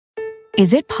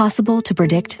Is it possible to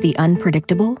predict the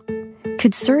unpredictable?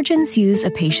 Could surgeons use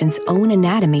a patient's own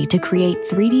anatomy to create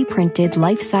 3D printed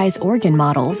life-size organ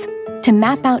models to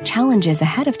map out challenges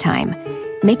ahead of time,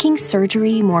 making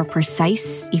surgery more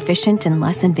precise, efficient, and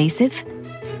less invasive?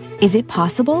 Is it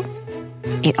possible?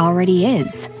 It already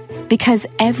is, because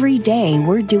every day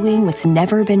we're doing what's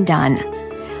never been done.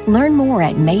 Learn more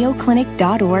at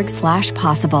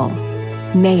mayoclinic.org/possible.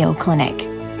 Mayo Clinic.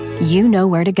 You know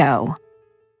where to go.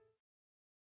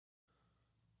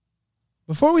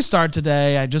 Before we start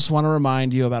today, I just want to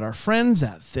remind you about our friends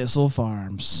at Thistle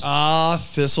Farms. Ah,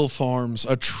 Thistle Farms,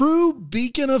 a true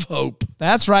beacon of hope.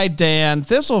 That's right, Dan.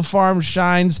 Thistle Farms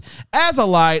shines as a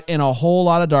light in a whole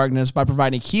lot of darkness by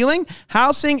providing healing,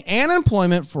 housing, and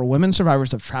employment for women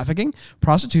survivors of trafficking,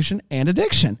 prostitution, and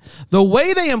addiction. The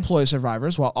way they employ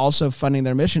survivors while also funding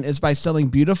their mission is by selling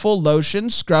beautiful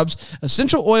lotions, scrubs,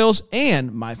 essential oils,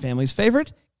 and my family's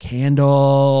favorite,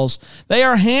 candles. They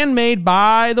are handmade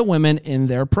by the women in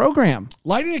their program.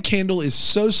 Lighting a candle is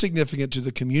so significant to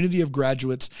the community of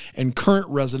graduates and current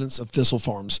residents of Thistle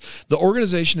Farms. The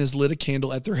organization has lit a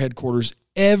candle at their headquarters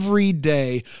every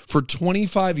day for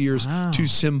 25 years to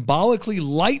symbolically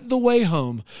light the way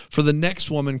home for the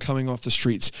next woman coming off the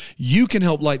streets. You can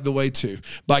help light the way too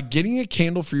by getting a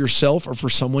candle for yourself or for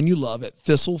someone you love at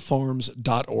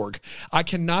thistlefarms.org. I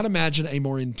cannot imagine a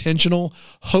more intentional,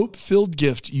 hope-filled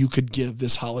gift you could give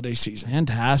this holiday season.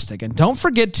 Fantastic. And don't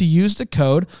forget to use the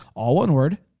code, all one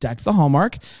word, Deck the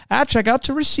Hallmark, at checkout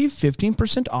to receive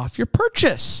 15% off your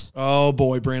purchase. Oh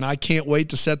boy, Brand, I can't wait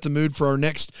to set the mood for our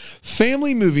next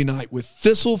family movie night with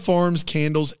Thistle Farms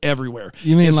candles everywhere.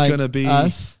 You mean it's like gonna be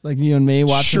us? Like you and me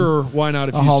watching? Sure, why not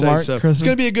if you Hallmark say so. Christmas? It's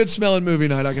going to be a good smelling movie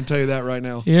night, I can tell you that right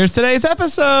now. Here's today's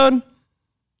episode.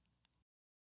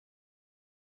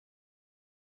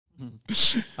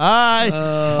 Hi,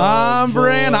 I'm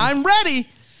Brian. I'm ready.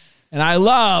 And I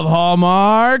love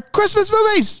Hallmark Christmas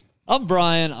movies. I'm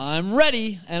Brian. I'm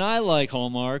ready, and I like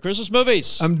Hallmark Christmas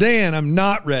movies. I'm Dan. I'm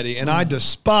not ready, and I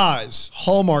despise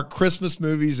Hallmark Christmas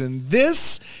movies, and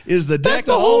this is the Deck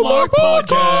the Hallmark podcast.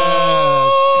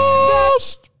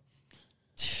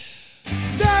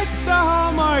 Deck the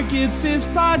Hallmark, it's his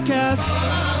podcast.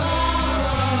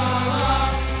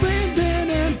 Brandon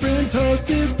and friends host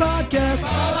this podcast.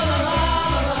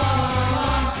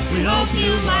 We hope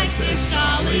you like this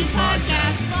jolly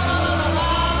podcast.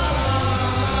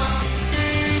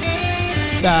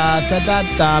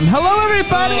 Hello,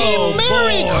 everybody. Oh,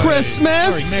 Merry boy.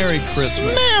 Christmas. Merry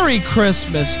Christmas. Merry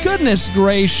Christmas. Goodness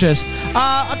gracious.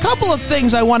 A couple of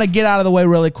things I want to get out of the way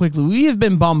really quickly. We have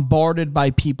been bombarded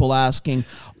by people asking,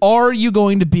 are you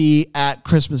going to be at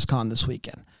Christmas Con this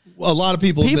weekend? Well, a lot of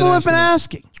people have been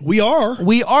asking. We are.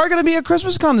 We are going to be at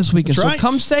Christmas Con this weekend. That's right. So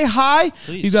come say hi.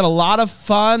 Please. You've got a lot of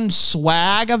fun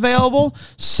swag available.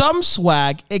 Some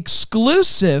swag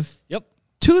exclusive Yep.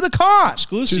 to the con.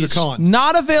 Exclusive. To the con.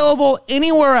 Not available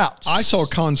anywhere else. I saw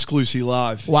Con Sclusy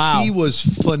live. Wow. He was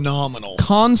phenomenal.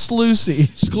 Con Slucy.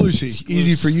 Sclusy.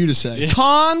 Easy for you to say. Yeah.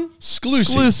 Con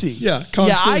Sclusy. Slucy. Yeah, Con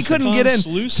Yeah, I Sclusy. couldn't Con get in.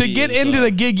 Slucy To get is, into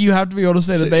the gig, you have to be able to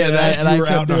say the band. Yeah, I you were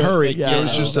couldn't out in a do it. hurry. Yeah, It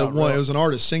was just that one. It was an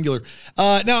artist, singular.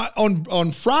 Now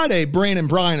on Friday, Brand and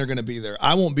Brian are going to be there.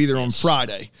 I won't be there on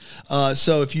Friday.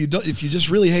 So if you just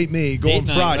really hate me, go Date on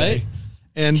night, Friday. right?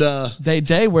 Day And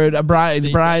where Brian you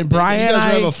and guys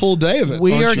I have a full day of it.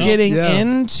 we aren't are you? getting Yeah.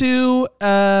 into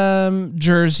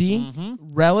Jersey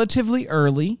relatively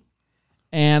early,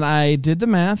 and I did the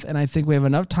math, and I think we have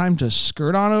enough time to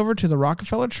skirt on over to the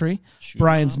Rockefeller Tree.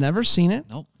 Brian's never seen it.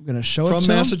 Nope. I'm going to show it From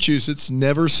to him. Massachusetts,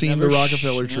 never seen Never the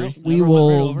Rockefeller sh- tree. no. We Never went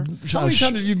right will. over. How many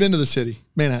times have you been to the city,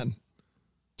 Manhattan?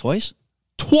 Twice?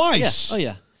 Twice. Yeah. Oh,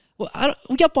 yeah. Well,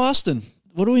 we got Boston.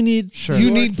 What do we need? Sure. You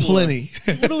New York need for? plenty.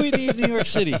 What do we need New York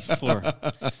City for?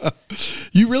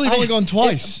 You really have only gone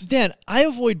twice. Dan, I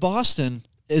avoid Boston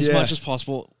as Yeah. much as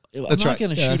possible. I'm That's not right.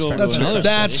 going to Yeah, shoot over That's to fair. another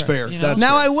That's city, fair. you know? That's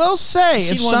Now fair. I will say,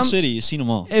 You've seen one city, you've seen them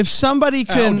all. if somebody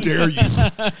How can, dare you?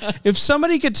 if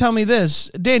somebody could tell me this,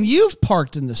 Dan, you've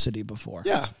parked in the city before.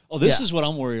 Yeah. Oh, this Yeah. is what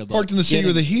I'm worried about. Parked in the city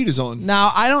where the heat is on.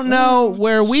 Now I don't know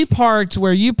where we parked,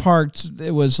 where you parked.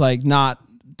 It was like not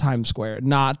Times Square,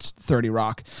 not 30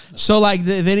 Rock. So like,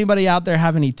 if anybody out there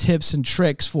have any tips and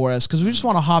tricks for us, because we just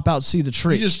want to hop out, see the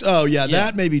tree.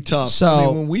 That may be tough. So- I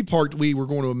mean, when we parked, we were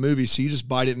going to a movie, so you just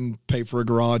bite it and pay for a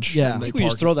garage. Yeah. and I they think we just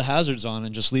park throw the hazards on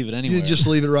and just leave it it. anywhere. You just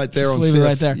leave it right there Just on leave it Fifth.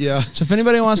 right there. Yeah. So if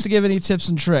anybody wants to give any tips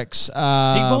and tricks, Pig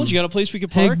Bones, you got a place we could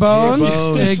park? Pig Bones,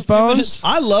 Bones. Pig Bones.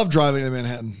 I love driving to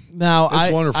Manhattan. Now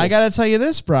It's wonderful. I got to tell you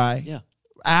this, Bri. Yeah.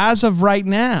 As of right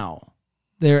now,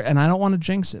 there, and I don't want to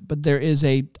jinx it, but there is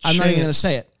I'm not even going to Chance.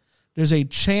 say it. There's a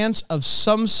chance of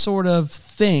some sort of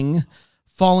thing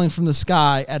falling from the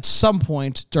sky at some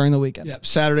point during the weekend. Yep,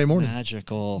 Saturday morning.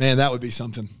 Magical. Man, that would be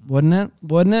something. Wouldn't it?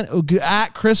 Wouldn't it?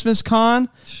 At Christmas Con,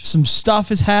 some stuff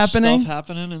is happening. Stuff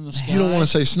happening in the sky. You don't want to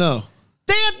say snow.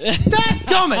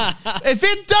 Dadgummit. If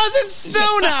it doesn't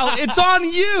snow now, it's on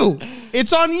you.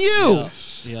 It's on you.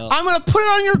 Yeah. I'm going to put it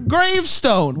on your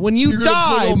gravestone when you You're gonna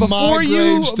die put it on my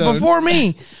gravestone. before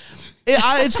me.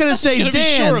 It's going to say, Gonna be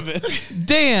Dan, sure of it.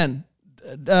 Dan,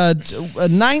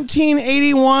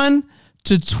 1981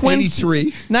 to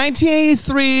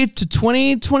 1983 to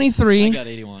 2023. I got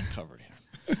 81 covered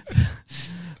here.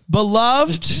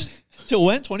 Beloved. Till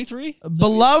when? 23?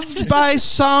 Beloved by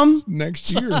some,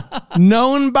 Next year.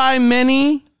 known by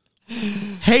many,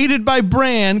 hated by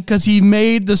Bran because he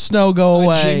made the snow go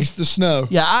away. Jinx the snow.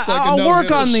 Yeah, It's like a I'll no work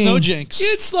hit. on the Snow jinx.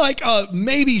 It's like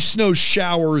maybe snow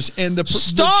showers, and the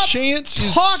Stop chance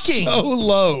talking. is so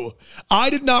low. I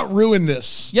did not ruin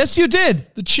this. Yes, you did.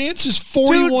 The chance is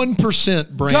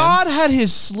 41%, Brand. God had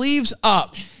his sleeves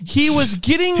up. He was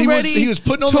getting ready. He was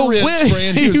putting on to the Ritz, win.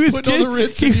 Brand. He was putting on the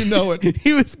Ritz, and you know it.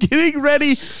 He was getting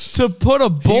ready to put a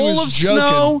bowl was of joking.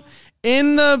 snow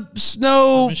in the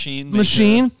snow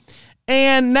Machine.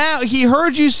 And now he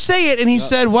heard you say it, and he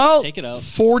said, well, Take it out.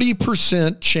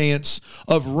 40% chance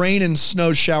of rain and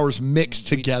snow showers mixed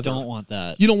together. Don't want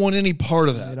that. You don't want any part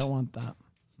of that. I don't want that.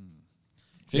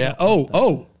 Yeah.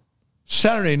 Oh.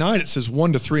 Saturday night, it says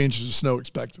 1 to 3 inches of snow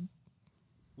expected.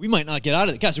 We might not get out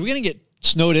of it. Guys, are we going to get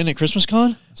snowed in at Christmas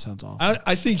Con? That sounds awful.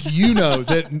 I think you know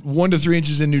that 1 to 3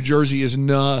 inches in New Jersey is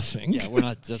nothing. Yeah, we're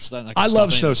not. That's not. I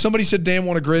love snow. Somebody said Dan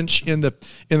want a Grinch in the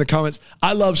comments.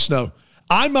 I love snow.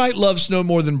 I might love snow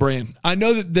more than Bran. I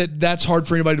know that's hard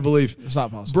for anybody to believe. It's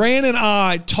not possible. Bran and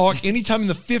I talk anytime in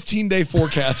the 15-day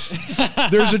forecast.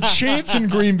 There's a chance in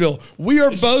Greenville. We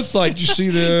are both like, did you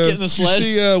see Get in the sled. Did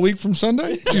you see a week from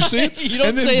Sunday? Did you see it? You don't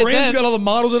and then say it Bran's then. got all the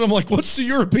models, and I'm like, what's the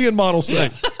European model say?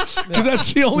 Because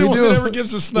that's the only We one do. that ever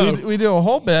gives us snow. We do a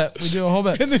whole bit. And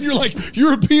And then you're like,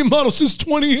 European model says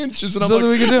 20 inches. And I'm Something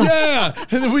like, we can do. yeah.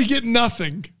 And then we get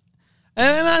nothing.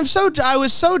 I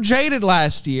was so jaded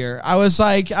last year. I was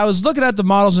looking at the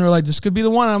models and they're like, this could be the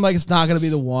one. And I'm like, it's not going to be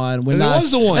the one. And it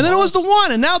was the one. And then it was the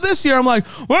one. And now this year I'm like,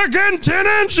 we're getting 10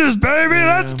 inches, baby.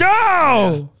 Let's go.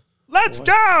 Yeah. Let's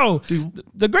go. Dude.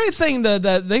 The great thing,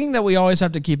 the thing that we always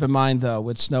have to keep in mind though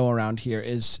with snow around here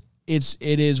is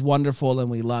it is wonderful and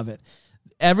we love it.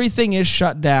 Everything is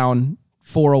shut down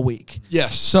for a week.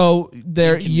 Yes. So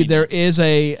there is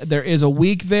a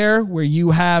week there where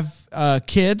you have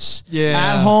kids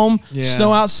at home,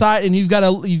 snow outside, and you've got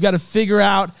to figure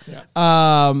out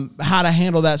how to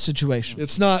handle that situation.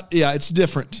 It's not. Yeah, it's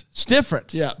different. It's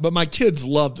different. Yeah, but my kids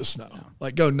love the snow.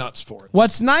 Like, go nuts for it.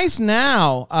 What's nice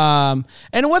now, and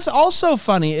what's also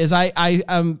funny is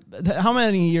I'm how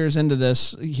many years into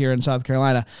this here in South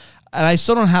Carolina, and I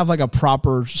still don't have like a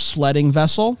proper sledding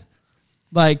vessel.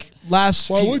 Like last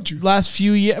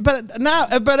few years, but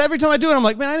every time I do it, I'm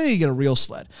like, man, I need to get a real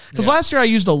sled. Because last year I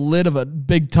used a lid of a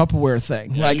big Tupperware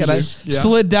thing, and I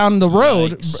slid down the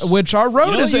road, which our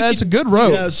road it's a good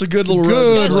road. Yeah, it's a good little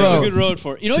road. It's a good road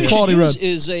for it. You know what you Quality should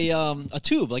use road. is a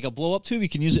tube, like a blow up tube. You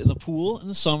can use it in the pool in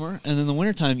the summer, and in the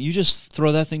wintertime, you just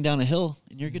throw that thing down a hill,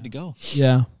 and you're good to go.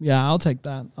 Yeah, I'll take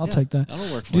that. I'll take that.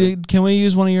 That'll work for you. Can we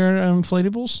use one of your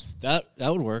inflatables? That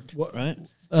would work, right?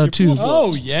 Tube.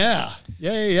 Oh yeah. You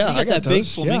I got that those. big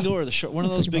flamingo or one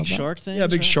of those big shark things. Yeah,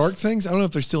 big right? shark things. I don't know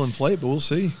if they still inflate, but we'll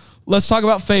see. Let's talk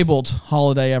about Fabled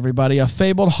holiday, everybody. A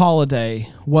Fabled holiday.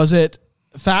 Was it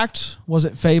fact? Was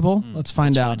it fable? Let's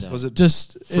find out. Was it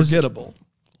just forgettable?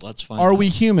 Let's find Are out. we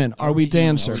human? Are we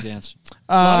dancer? Are we dancer?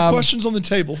 A lot of questions on the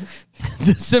table.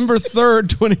 December 3rd,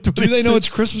 2022. Do they know it's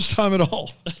Christmas time at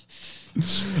all?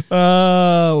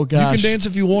 Oh, gosh. You can dance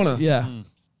if you want to. Yeah.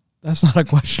 That's not a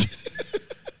question.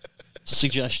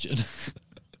 Suggestion.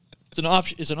 It's an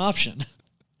option. It's an option.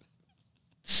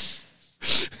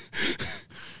 Something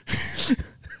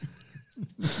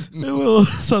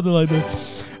like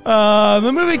that.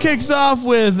 The movie kicks off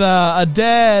with a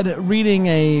dad reading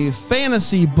a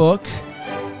fantasy book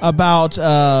about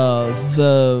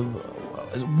the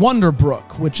Wonder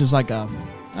Brook, which is like I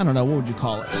don't know, what would you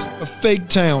call it? A fake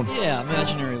town. Yeah,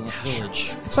 imaginary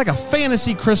village. It's like a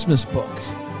fantasy Christmas book.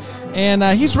 And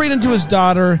he's reading to his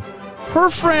daughter. Her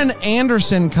friend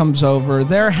Anderson comes over.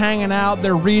 They're hanging out.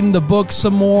 They're reading the book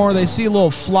some more. They see a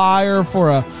little flyer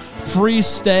for a free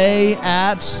stay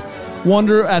at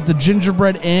the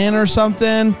Gingerbread Inn or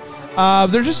something.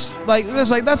 They're just like,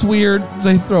 that's weird.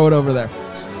 They throw it over there.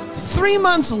 3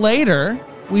 months later,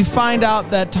 we find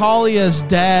out that Talia's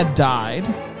dad died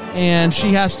and she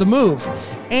has to move.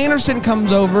 Anderson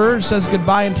comes over, says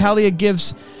goodbye, and Talia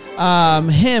gives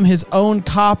him his own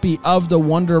copy of the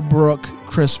Wonder Brook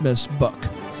Christmas book.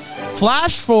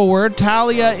 Flash forward,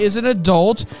 Talia is an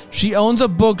adult. She owns a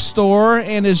bookstore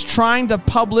and is trying to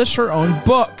publish her own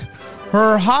book.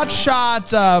 Her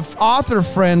hotshot author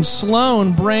friend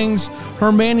Sloan brings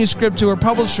her manuscript to her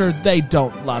publisher. They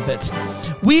don't love it.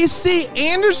 We see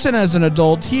Anderson as an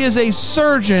adult. He is a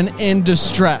surgeon in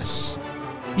distress.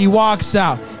 He walks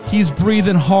out. He's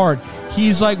breathing hard.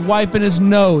 He's like wiping his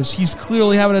nose. He's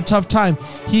clearly having a tough time.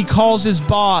 He calls his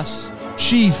boss,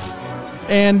 Chief,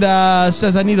 and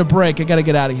says, I need a break. I got to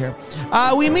get out of here.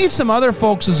 We meet some other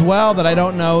folks as well that I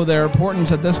don't know their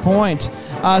importance at this point,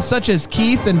 such as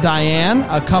Keith and Diane,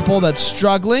 a couple that's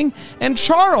struggling, and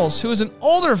Charles, who is an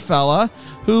older fella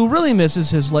who really misses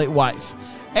his late wife.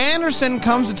 Anderson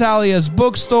comes to Talia's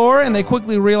bookstore, and they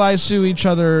quickly realize who each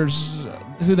other.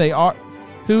 You got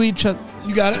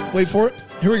it. Wait for it.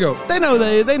 Here we go. They know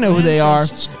who they are,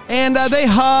 and they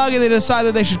hug, and they decide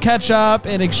that they should catch up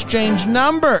and exchange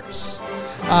numbers.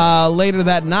 Later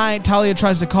that night, Talia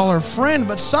tries to call her friend,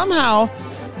 but somehow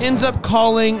ends up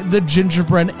calling the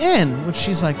Gingerbread Inn, which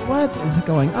she's like, what is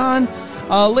going on?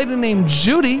 A lady named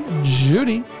Judy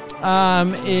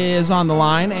is on the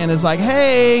line and is like,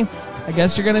 hey, I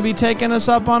guess you're going to be taking us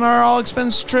up on our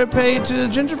all-expense trip paid to the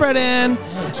Gingerbread Inn.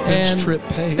 All-expense trip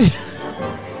paid?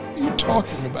 What are you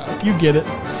talking about? You get it.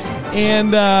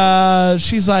 And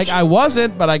she's like, I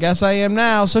wasn't, but I guess I am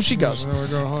now. So she goes. We're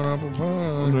going to hunt up a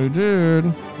fun. Dude.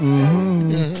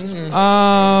 Mm-hmm.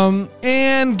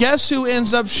 And guess who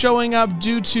ends up showing up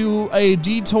due to a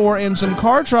detour and some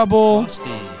car trouble?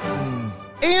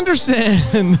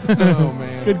 Anderson. Oh,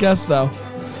 man. Good guess, though.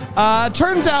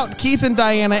 Turns out Keith and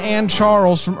Diana and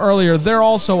Charles from earlier, they're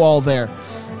also all there.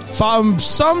 Some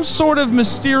sort of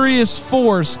mysterious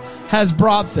force has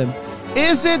brought them.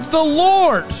 Is it the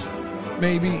Lord?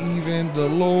 Maybe even the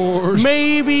Lord.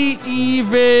 Maybe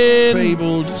even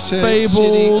Fabled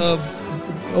city of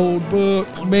old book.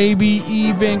 Maybe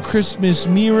even Christmas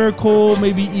Miracle.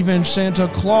 Maybe even Santa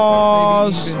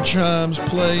Claus. Maybe even chimes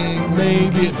playing.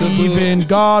 Maybe even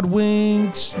God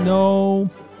winks.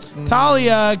 No.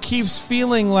 Talia keeps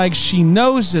feeling like she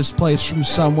knows this place from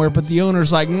somewhere, but the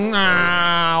owner's like, no,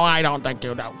 I don't think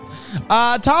you know.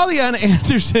 Talia and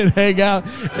Anderson hang out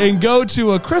and go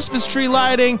to a Christmas tree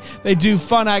lighting. They do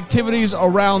fun activities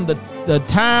around the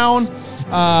town.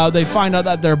 They find out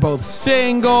that they're both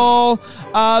single.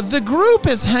 The group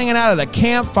is hanging out at a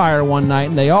campfire one night,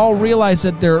 and they all realize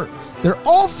that they're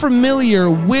all familiar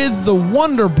with the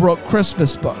Wonderbrook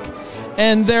Christmas book.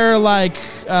 And they're like,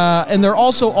 and they're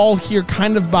also all here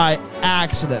kind of by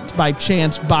accident, by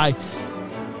chance, by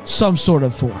some sort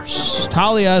of force.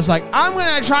 Talia is like, I'm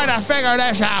going to try to figure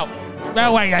this out.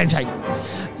 No way,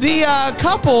 the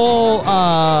couple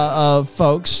of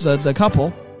folks, the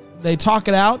couple, they talk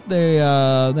it out,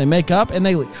 they make up, and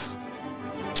they leave.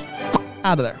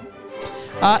 Out of there.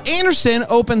 Anderson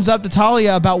opens up to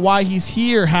Talia about why he's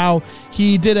here, how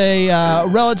he did a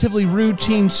relatively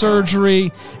routine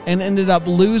surgery and ended up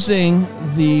losing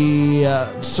the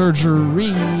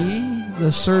surgery.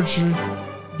 The surgery.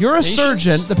 You're a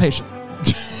surgeon, the patient.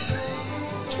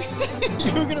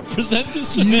 You were going to present this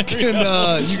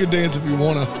scenario. You can dance if you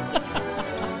want to.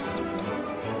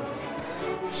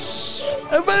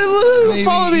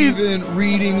 Follow me. Even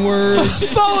reading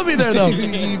words. Follow me there, though.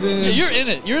 You're in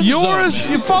it. You're in the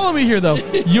zone. You follow me here, though.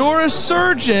 You're a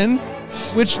surgeon,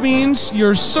 which means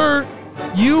you're to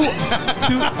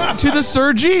the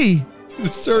surgery. The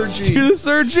surgery. To the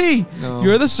surgery. No.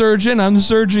 You're the surgeon. I'm the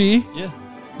surgery. Yeah.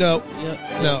 No.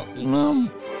 Yeah. No.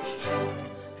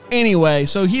 Anyway,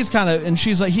 so he's kind of, and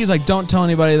he's like, don't tell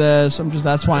anybody this.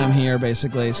 That's why I'm here,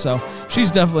 basically. So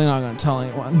she's definitely not going to tell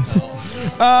anyone.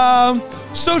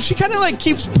 So she kind of like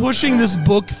keeps pushing this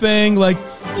book thing. Like,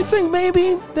 you think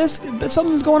maybe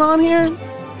something's going on here?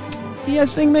 You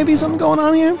guys think maybe something going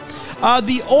on here?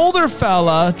 The older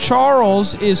fella,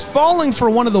 Charles, is falling for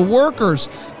one of the workers.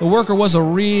 The worker was a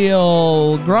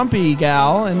real grumpy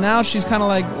gal, and now she's kind of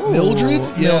like, ooh,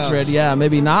 Mildred? Mildred, yeah,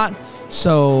 maybe not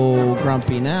so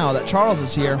grumpy now that Charles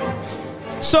is here.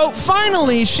 So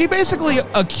finally, she basically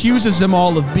accuses them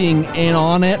all of being in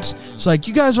on it. It's like,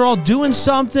 you guys are all doing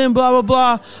something, blah, blah,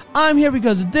 blah. I'm here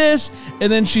because of this. And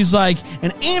then she's like,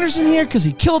 and Anderson here because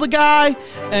he killed a guy.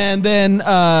 And then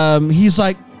he's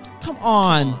like, come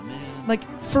on. Like,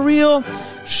 for real?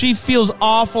 She feels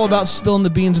awful about spilling the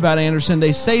beans about Anderson.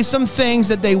 They say some things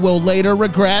that they will later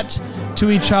regret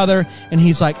to each other. And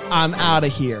he's like, I'm out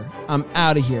of here. I'm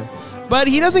out of here. But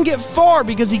he doesn't get far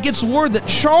because he gets word that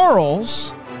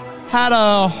Charles had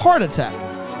a heart attack.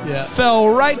 Yeah. Fell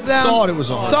right down. Thought it was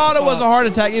a heart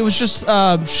attack. It was just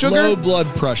sugar. Low blood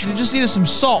pressure. You just needed some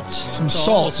salt. Some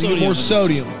salt. You need more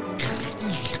sodium.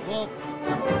 Well,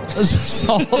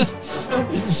 Salt.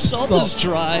 Salt is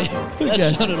dry. That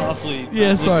Okay. sounded awfully.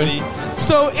 Yeah, sorry. liquidy.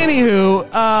 So, anywho,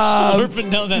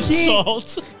 Slurping down that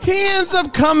salt. he ends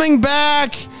up coming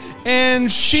back,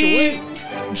 and she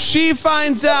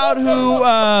finds out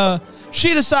who.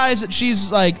 She decides that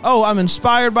she's like, oh, I'm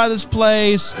inspired by this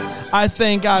place. I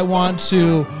think I want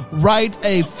to write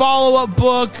a follow-up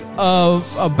book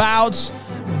about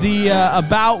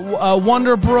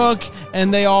Wonderbrook,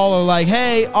 and they all are like,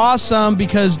 hey, awesome,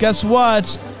 because guess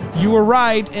what? You were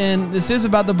right, and this is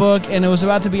about the book, and it was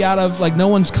about to be out of, like, no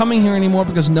one's coming here anymore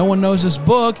because no one knows this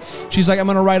book. She's like, I'm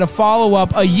going to write a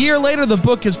follow-up. A year later, the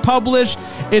book is published.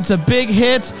 It's a big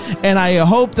hit, and I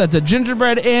hope that the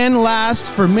Gingerbread Inn lasts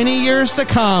for many years to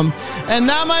come. And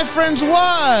that, my friends,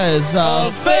 was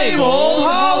a Fabled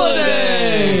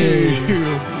Holiday.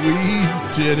 We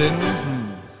did it.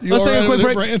 You Let's all take a right quick over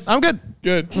there, break. Brandon? I'm good.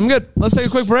 Good. I'm good. Let's take a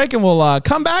quick break, and we'll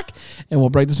come back, and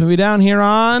we'll break this movie down here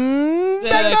on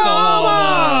Deck the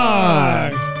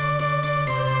Hallmark.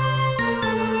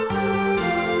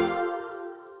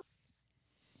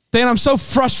 Dan, I'm so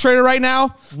frustrated right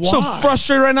now. Why? So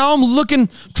frustrated right now. I'm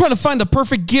trying to find the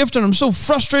perfect gift, and I'm so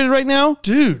frustrated right now.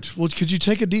 Dude, well, could you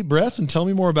take a deep breath and tell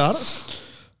me more about it?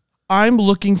 I'm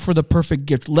looking for the perfect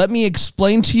gift. Let me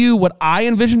explain to you what I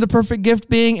envision the perfect gift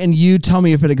being, and you tell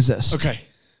me if it exists. Okay.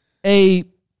 A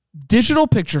digital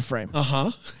picture frame.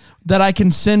 Uh-huh. That I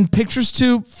can send pictures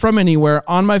to from anywhere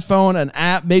on my phone, an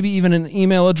app, maybe even an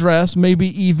email address, and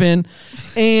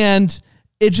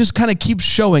it just kind of keeps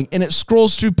showing, and it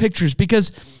scrolls through pictures,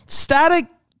 because static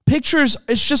pictures,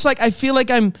 it's just like, I feel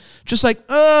like I'm just like,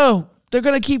 oh, they're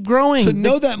going to keep growing. To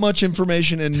know that much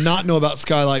information and not know about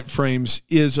Skylight Frames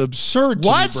is absurd to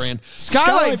What? me, Brand.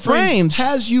 Skylight Frames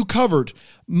has you covered.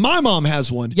 My mom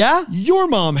has one. Yeah? Your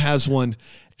mom has one.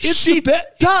 She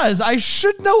does. I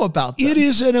should know about them. It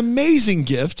is an amazing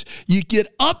gift. You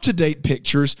get up-to-date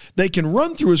pictures. They can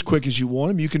run through as quick as you want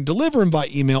them. You can deliver them by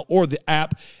email or the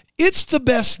app. It's the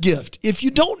best gift. If you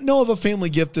don't know of a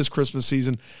family gift this Christmas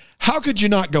season, how could you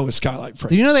not go with Skylight Frames?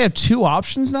 Do you know they have two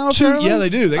options now? Apparently? Yeah, they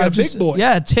do. They got a big boy.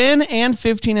 Yeah, 10 and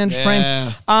 15-inch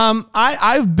frame.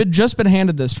 I've just been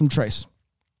handed this from Trace.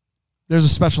 There's a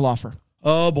special offer.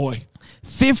 Oh, boy.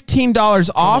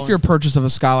 $15 off your purchase of a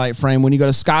Skylight frame when you go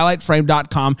to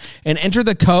skylightframe.com and enter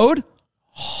the code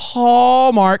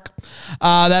Hallmark.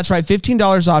 That's right,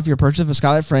 $15 off your purchase of a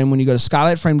Skylight frame when you go to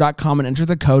skylightframe.com and enter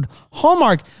the code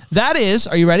Hallmark. That is,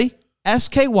 are you ready?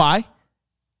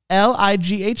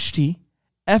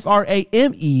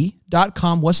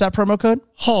 SKYLIGHTFRAME.com. What's that promo code?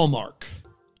 Hallmark.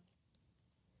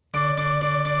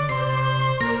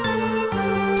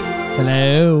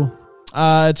 Hello.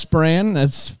 It's Brian.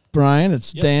 It's Brian.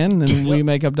 It's Dan. And we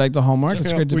make up Deck the Hallmark.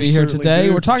 It's great to be here today.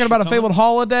 do. We're talking about a Fabled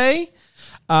Holiday.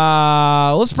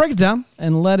 Let's break it down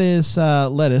and let us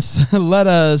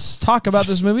talk about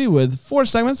this movie with 4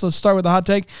 segments. Let's start with the hot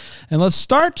take, and let's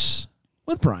start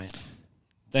with Brian.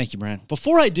 Thank you, Brian.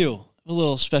 Before I do, a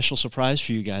little special surprise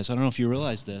for you guys. I don't know if you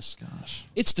realize this. Gosh.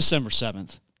 It's December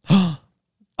 7th.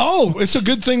 Oh, it's a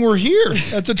good thing we're here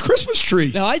at the Christmas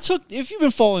tree. Now, if you've been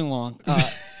following along,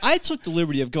 I took the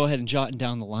liberty of go ahead and jotting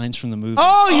down the lines from the movie.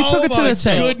 Oh, you took it to the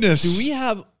tape. Goodness. Do we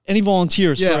have any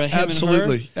volunteers for a him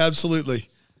absolutely. and her? Absolutely.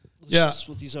 Let's Yeah. just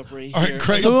put these up right All right, here.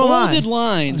 Craig. The Who am I? bolded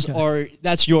lines are,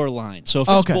 that's your line. So if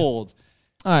it's Okay. bold.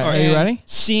 All right, are you and ready?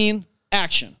 Scene,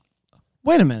 action.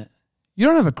 Wait a minute. You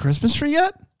don't have a Christmas tree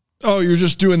yet? Oh, you're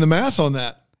just doing the math on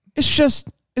that. It's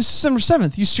December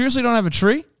 7th. You seriously don't have a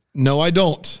tree? No, I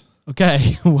don't.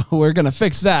 Okay, we're going to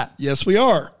fix that. Yes, we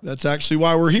are. That's actually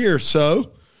why we're here.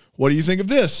 So, what do you think of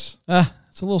this?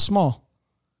 It's a little small.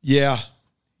 Yeah.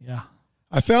 Yeah.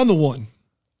 I found the one.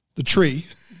 The tree.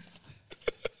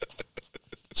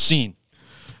 Scene.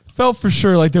 Felt for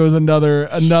sure like there was another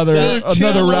round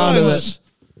of it.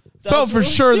 Felt for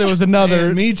sure there was another.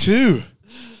 Man, me too.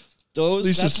 Those, At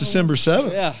least it's that's December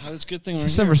 7th. Yeah, that's a good thing we're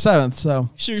December here. 7th, so.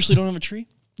 Seriously don't have a tree?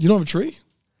 You don't have a tree?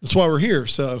 That's why we're here.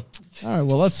 So, All right,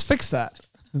 well, let's fix that.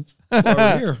 that's why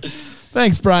we're here.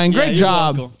 Thanks, Brian. Yeah, Great you're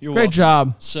job. welcome. You're Great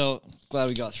welcome. job. So glad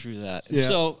we got through that. Yeah.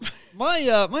 So my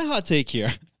hot take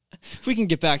here, if we can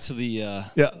get back to the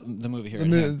movie here.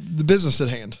 The business at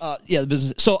hand. The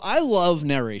business. So I love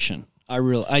narration. I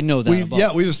know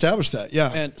that. We've established that.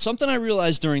 Yeah. And something I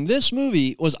realized during this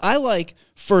movie was I like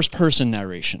first person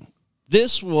narration.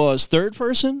 This was third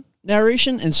person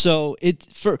narration, and so I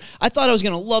thought I was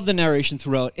going to love the narration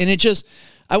throughout, and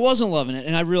I wasn't loving it,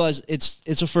 and I realized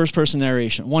it's a first person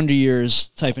narration, Wonder Years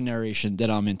type of narration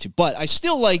that I'm into. But I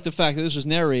still like the fact that this was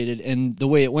narrated and the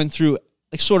way it went through,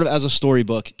 like sort of as a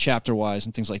storybook, chapter wise,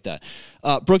 and things like that.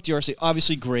 Brooke D'Arcy,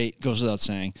 obviously great, goes without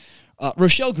saying.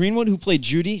 Rochelle Greenwood, who played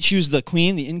Judy, she was the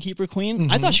queen, the innkeeper queen.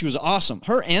 I thought she was awesome.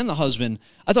 Her and the husband,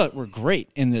 I thought were great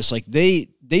in this. Like they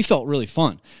felt really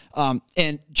fun.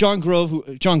 And John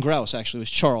Grouse actually was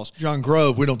Charles. John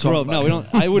Grove, we don't talk about no, him. we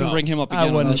don't. I wouldn't bring him up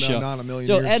again on this show. Not a million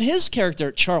so years. at his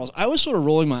character, Charles, I was sort of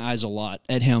rolling my eyes a lot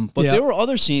at him, but Yeah. there were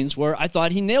other scenes where I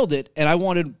thought he nailed it, and I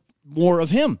wanted more of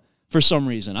him for some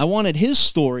reason. I wanted his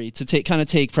story to take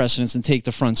precedence and take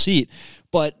the front seat,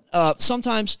 but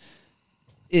sometimes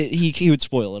he would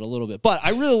spoil it a little bit. But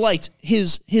I really liked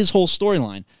his whole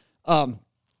storyline.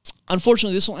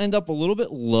 Unfortunately, this will end up a little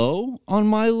bit low on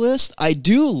my list. I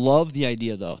do love the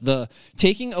idea, though. The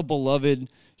taking a beloved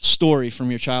story from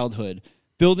your childhood,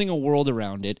 building a world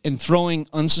around it, and throwing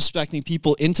unsuspecting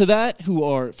people into that who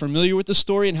are familiar with the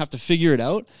story and have to figure it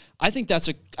out. I think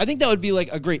that would be like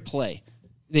a great play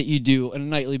that you do on a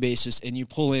nightly basis, and you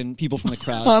pull in people from the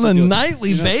crowd On to a do it.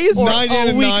 nightly basis? Or Night a in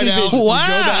and night weekly out. basis. You Wow.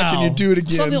 go back and you do it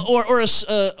again. Something, or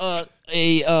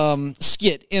a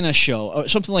skit in a show or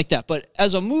something like that. But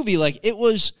as a movie, like it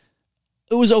was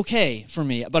okay for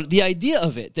me. But the idea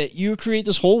of it, that you create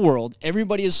this whole world,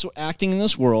 everybody is acting in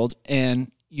this world, and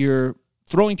you're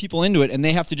throwing people into it, and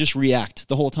they have to just react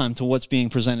the whole time to what's being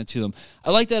presented to them.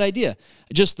 I like that idea.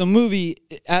 Just the movie,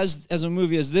 as a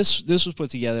movie, as this was put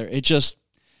together, it just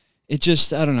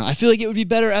I don't know. I feel like it would be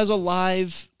better as a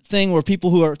live thing where people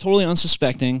who are totally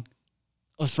unsuspecting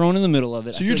are thrown in the middle of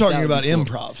it. So you're talking about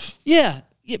improv. Yeah,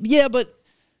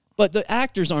 but the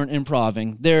actors aren't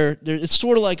improving. They're it's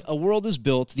sort of like a world is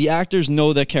built. The actors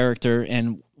know their character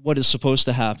and what is supposed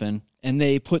to happen, and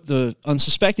they put the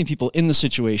unsuspecting people in the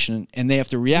situation, and they have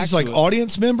to react. It's like to it.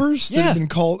 audience members that have been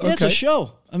called. Yeah, it's a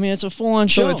show. I mean, it's a full-on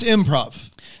show. So it's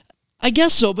improv. I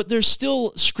guess so, but there's still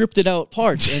scripted out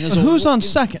parts. And there's Who's on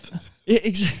second?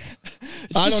 It's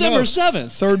I don't December know.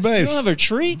 7th. Third base. You don't have a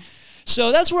tree?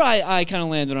 So that's where I kind of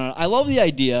landed on it. I love the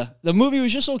idea. The movie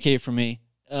was just okay for me.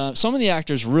 Some of the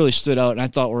actors really stood out, and I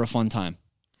thought were a fun time.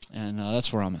 And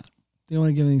that's where I'm at. Do you want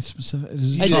to give any specific?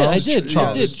 I did.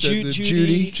 Charles.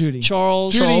 Judy.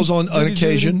 Charles. Charles on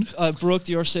occasion. Brooke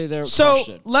D'Orsay there. So crushed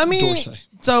it. let me. Dorsey.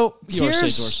 So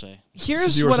D'Orsay.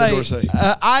 here's D'Orsay, what D'Orsay.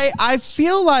 I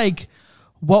feel like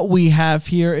what we have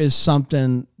here is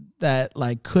something that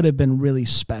like could have been really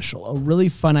special, a really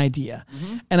fun idea,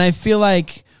 and I feel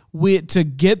like to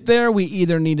get there we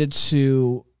either needed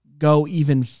to go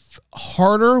even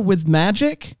harder with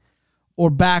magic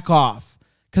or back off,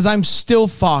 because I'm still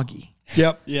foggy.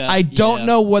 Yep. Yeah. I don't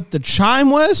know what the chime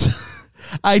was.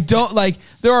 I don't like.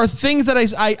 There are things that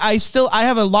I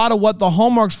have a lot of what the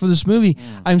hallmarks for this movie.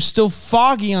 I'm still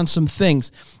foggy on some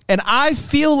things, and I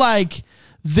feel like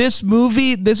this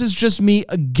movie. This is just me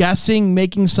guessing,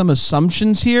 making some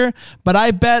assumptions here, but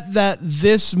I bet that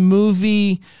this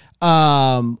movie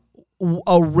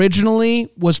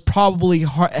originally was probably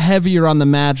heavier on the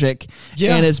magic,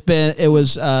 and it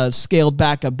was scaled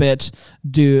back a bit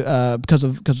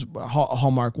because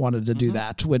Hallmark wanted to do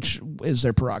that, which is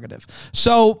their prerogative.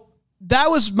 So that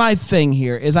was my thing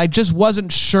here, is I just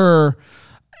wasn't sure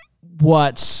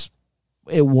what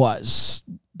it was.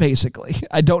 Basically,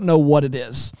 I don't know what it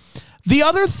is. The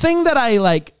other thing that I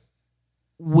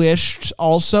wished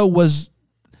also was,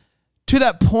 to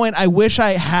that point, I wish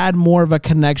I had more of a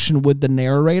connection with the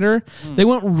narrator. They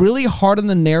went really hard on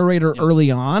the narrator early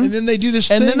on. And then they do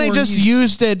this and thing then they where just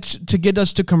used it to get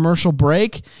us to commercial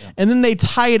break. And then they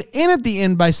tie it in at the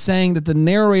end by saying that the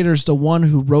narrator's the one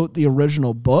who wrote the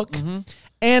original book.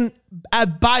 And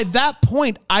by that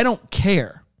point, I don't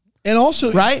care. And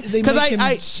also, right? They make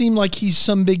him seem like he's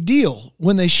some big deal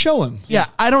when they show him. Yeah,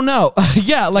 I don't know.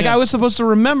 I was supposed to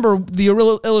remember the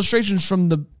illustrations from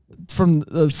the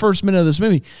first minute of this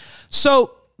movie.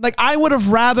 So, I would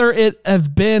have rather it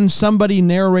have been somebody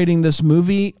narrating this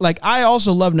movie. I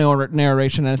also love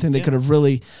narration, and I think they could have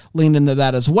really leaned into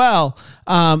that as well.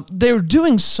 They were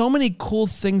doing so many cool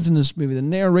things in this movie. The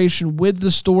narration with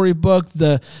the storybook,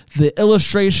 the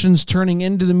illustrations turning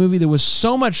into the movie. There was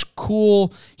so much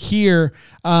cool here,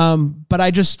 but I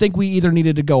just think we either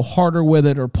needed to go harder with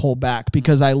it or pull back,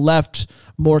 because I left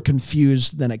more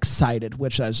confused than excited,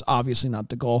 which is obviously not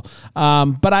the goal.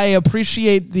 But I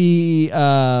appreciate the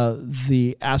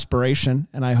aspiration,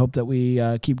 and I hope that we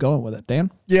keep going with it.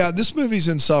 Dan? Yeah, this movie's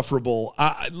insufferable.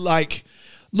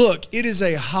 Look, it is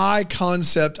a high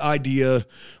concept idea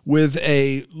with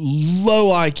a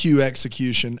low IQ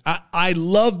execution. I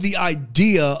love the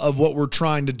idea of what we're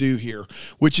trying to do here,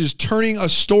 which is turning a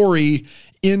story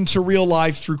into real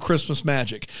life through Christmas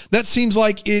magic. That seems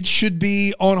like it should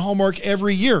be on Hallmark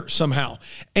every year somehow.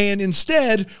 And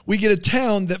instead, we get a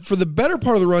town that for the better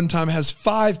part of the runtime has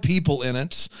 5 people in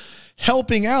it.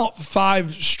 helping out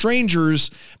 5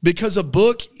 strangers because a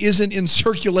book isn't in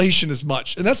circulation as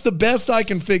much. And that's the best I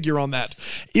can figure on that.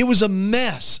 It was a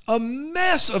mess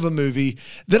of a movie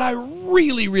that I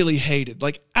really, really hated,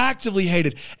 like actively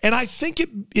hated. And I think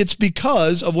it's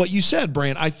because of what you said,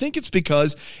 Bran. I think it's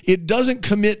because it doesn't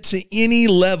commit to any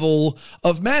level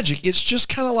of magic. It's just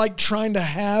kind of like trying to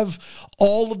have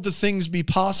all of the things be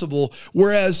possible.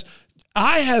 Whereas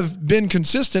I have been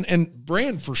consistent, and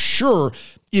Bran for sure,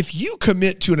 if you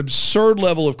commit to an absurd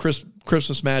level of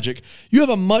Christmas magic, you have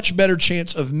a much better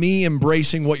chance of me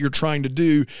embracing what you're trying to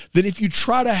do than if you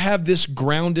try to have this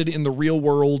grounded in the real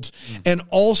world and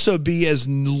also be as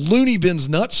loony bins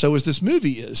nutso as this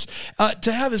movie is.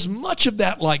 To have as much of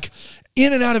that, like,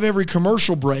 in and out of every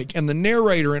commercial break and the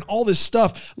narrator and all this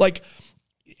stuff, like,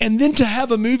 and then to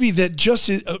have a movie that just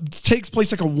takes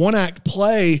place like a 1-act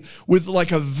play with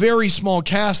like a very small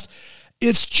cast,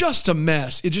 it's just a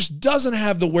mess. It just doesn't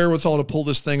have the wherewithal to pull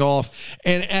this thing off.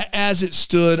 And as it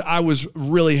stood, I was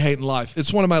really hating life.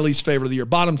 It's one of my least favorite of the year.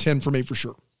 Bottom 10 for me for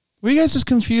sure. Were you guys as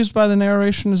confused by the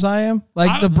narration as I am?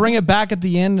 Like to bring it back at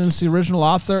the end and it's the original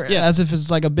author as if it's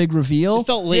like a big reveal? It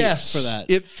felt late for that.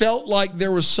 It felt like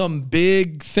there was some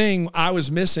big thing I was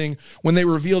missing when they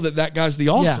revealed that guy's the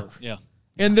author. Yeah.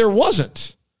 And there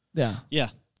wasn't. Yeah. Yeah.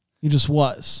 He just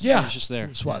was. Yeah. He was just there.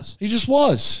 He just was. He just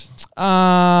was.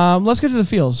 Let's get to the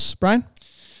feels. Brian?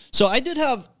 So I did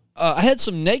have, I had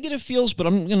some negative feels, but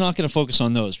I'm not going to focus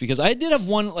on those because I did have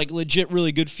one like legit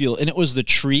really good feel, and it was the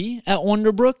tree at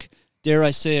Wonderbrook. Dare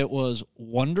I say it was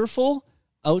wonderful.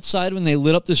 Outside when they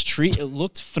lit up this tree, it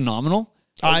looked phenomenal.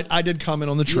 I did comment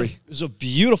on the tree. It was a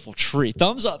beautiful tree.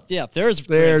 Thumbs up. Yeah, there's a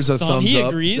thumbs up. He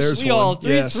agrees. There's we one. all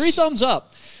three Yes. thumbs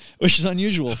up, which is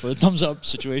unusual for a thumbs up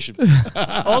situation.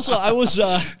 Also, I was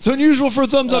it's unusual for a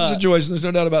thumbs up situation. There's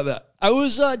no doubt about that. I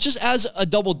was just as a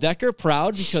double-decker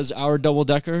proud because our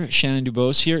double-decker, Shannon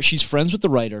Dubose here, she's friends with the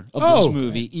writer of this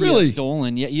movie. Really? E.S.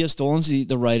 Dolan. Yeah, E.S. Dolan's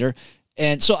the writer.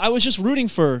 And so I was just rooting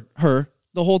for her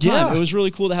the whole time. Yeah. It was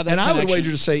really cool to have that And connection. I would wager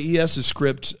to say ES's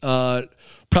script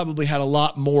probably had a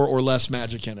lot more or less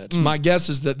magic in it. My guess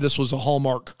is that this was a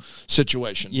Hallmark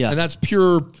situation. Yeah. And that's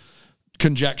pure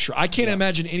conjecture. I can't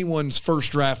imagine anyone's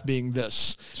first draft being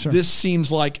this. Sure. This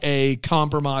seems like a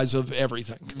compromise of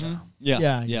everything.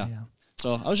 Yeah.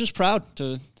 So I was just proud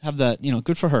to have that,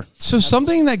 good for her. So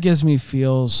something that gives me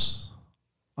feels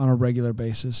on a regular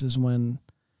basis is when,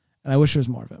 and I wish there was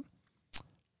more of it,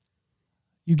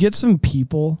 you get some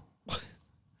people,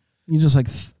 you just like,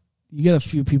 you get a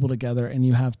few people together and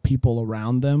you have people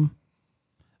around them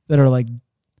that are like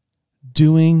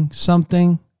doing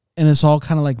something and it's all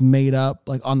kind of like made up,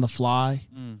 like on the fly.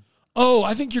 Oh,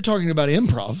 I think you're talking about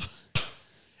improv.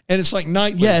 And it's like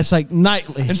nightly. Yeah, it's like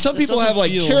nightly. And some people doesn't have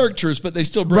like feel- characters, but they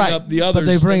still bring Right, up the others. but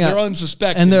they bring and up- they're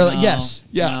unsuspecting. and they're like, No, yes.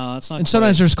 Yeah. No, that's not And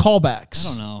sometimes quite. there's callbacks. I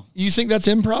don't know. You think that's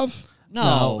improv?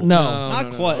 No. No.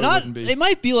 Not quite. it Not. wouldn't be. It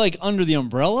might be like under the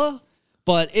umbrella,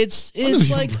 but it's the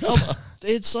like umbrella?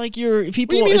 it's like your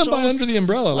people. What do you mean it's by almost under the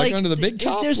umbrella? Like under the big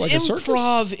top? There's Like a circus?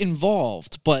 improv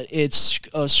involved, but it's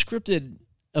a scripted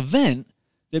event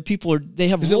that people they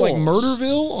have. Is it like roles.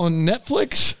 Murderville on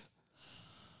Netflix?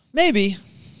 Maybe.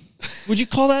 Would you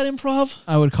call that improv?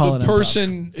 I would call it The improv.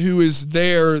 person who is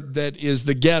there that is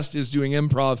the guest is doing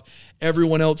improv.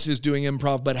 Everyone else is doing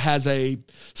improv, but has a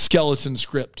skeleton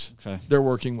script they're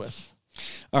working with.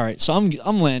 All right, so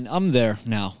I'm there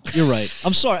now. You're right.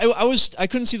 I'm sorry. I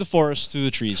couldn't see the forest through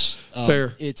the trees.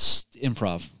 Fair. It's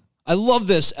improv. I love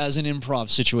this as an improv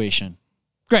situation.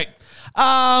 Great.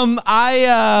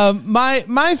 My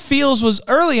feels was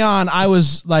early on. I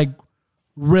was like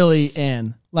really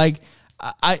in. Like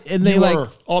they You like were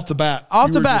off the bat. off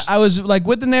You the were bat. just- I was like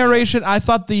with the narration. I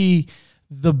thought the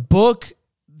book,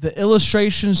 the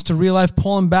illustrations to real life,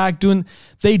 pulling back, doing.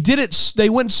 They did it. They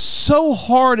went so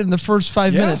hard in the first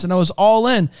 5 minutes, and I was all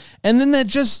in. And then it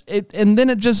just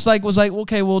like was like,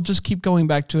 okay, we'll just keep going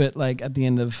back to it like at the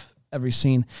end of every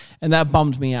scene, and that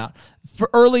bummed me out. For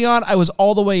early on, I was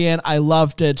all the way in. I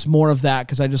loved it. It's more of that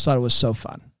because I just thought it was so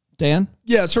fun. Dan?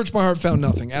 Yeah, Search My Heart found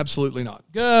nothing. Absolutely not.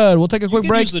 Good. We'll take a quick You can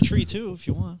break. use the tree too if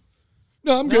you want.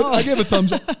 No, I'm good. I give a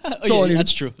thumbs up. That's all I need.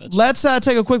 That's true. That's Let's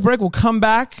take a quick break. We'll come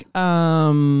back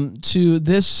to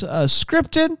this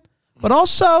scripted, but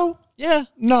also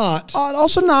Not.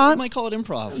 also I not. might call it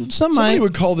improv. Some Somebody might.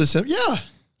 would call this. Yeah.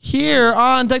 Here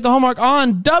on Take the Hallmark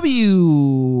on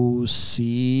WCAL.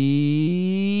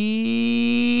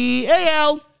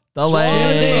 The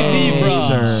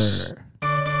Laser.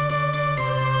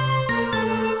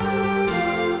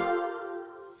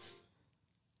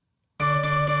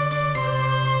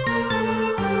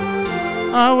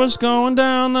 I was going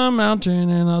down the mountain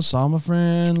and I saw my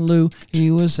friend Lou.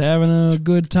 He was having a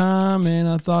good time and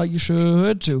I thought you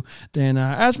should too. Then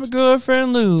I asked my good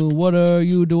friend Lou, what are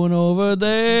you doing over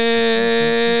there?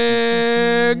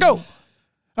 Go!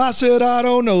 I said, I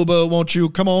don't know, but won't you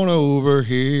come on over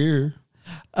here?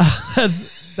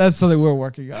 That's something we're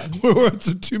working on. It's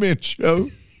a two-man show.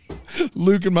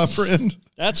 Luke and my friend.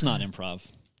 That's not improv.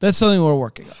 That's something we're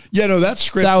working on. Yeah, no, that's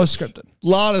scripted. That was scripted. A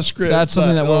lot of script. That's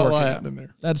something that we're working happening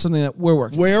there. That's something that we're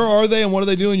working Where are they and what are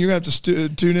they doing? You're going to have to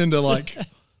tune into like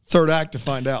third act to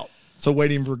find out. So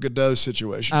waiting for Godot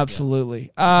situation.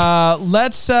 Absolutely.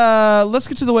 Let's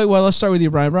get to the wait. Well, let's start with you,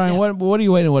 Brian. Brian, what are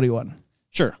you waiting? What do you want?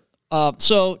 Sure.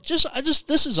 So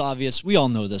this is obvious. We all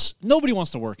know this. Nobody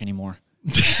wants to work anymore.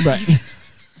 Right.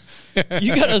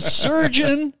 You got a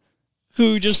surgeon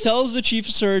who just tells the chief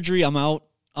of surgery, I'm out.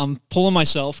 I'm pulling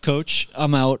myself, coach.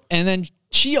 I'm out. And then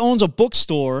she owns a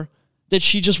bookstore that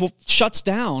she just shuts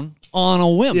down on a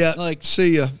whim. Yeah, like,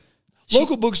 see ya.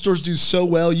 Local bookstores do so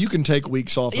well, you can take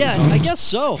weeks off. Yeah, I guess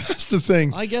so. That's the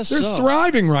thing. I guess they're so.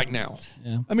 thriving right now.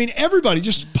 Yeah. I mean, everybody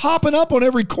just popping up on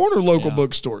every corner. Local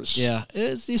bookstores. Yeah,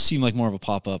 these seem like more of a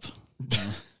pop up.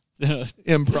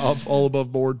 Improv, all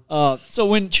above board. So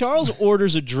when Charles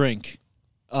orders a drink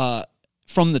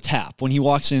from the tap, when he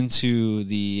walks into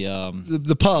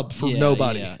The pub for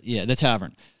nobody. Yeah, the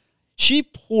tavern, she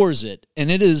pours it,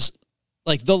 and it is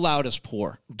like the loudest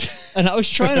pour. And I was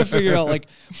trying to figure out, like,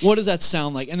 what does that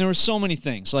sound like? And there were so many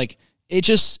things. Like, it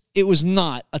was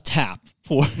not a tap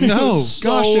pour. No,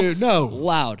 gosh, dude, no.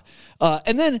 Loud.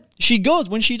 And then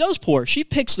when she does pour, she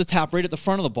picks the tap right at the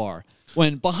front of the bar.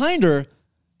 When behind her,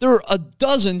 there are a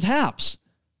dozen taps.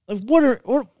 Like, what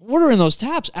are in those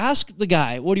taps? Ask the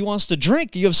guy what he wants to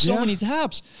drink. You have so many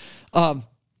taps. So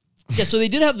they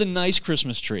did have the nice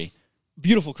Christmas tree.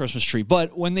 Beautiful Christmas tree.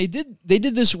 But when they did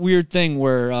this weird thing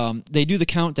where they do the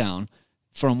countdown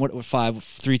from 5,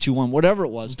 3, 2, 1, whatever it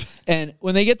was. And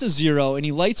when they get to 0 and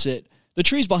he lights it, the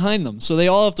tree's behind them. So they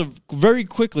all have to very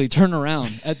quickly turn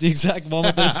around at the exact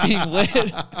moment that it's being lit.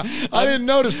 I didn't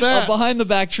notice that. Behind the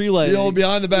back tree lighting. The old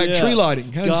behind the back tree lighting.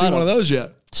 I haven't seen one of those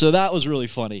yet. So that was really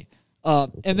funny.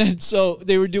 And then so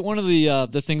they were one of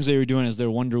the things they were doing is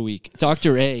their Wonder Week.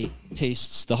 Dr. A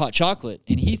tastes the hot chocolate,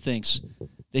 and he thinks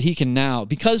that he can now,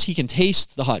 because he can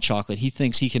taste the hot chocolate, he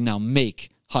thinks he can now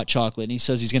make hot chocolate, and he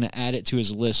says he's going to add it to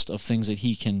his list of things that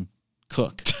he can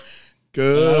cook.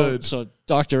 Good. So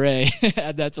Dr. A,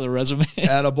 add that to the resume.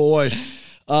 Attaboy.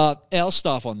 I'll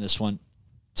stop on this one.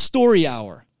 Story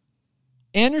hour.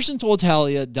 Anderson told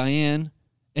Talia, Diane,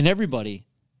 and everybody.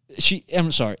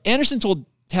 Anderson told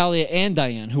Talia and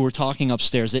Diane, who were talking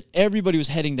upstairs, that everybody was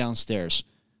heading downstairs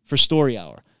for story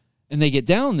hour. And they get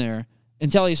down there, and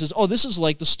Talia says, oh, this is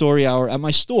like the story hour at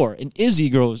my store. And Izzy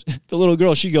goes, the little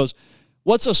girl, she goes,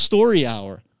 what's a story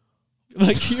hour?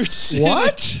 Like, you're sitting.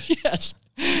 What? Yes.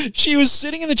 She was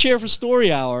sitting in the chair for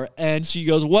story hour, and she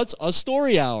goes, what's a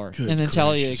story hour? Good and then gracious.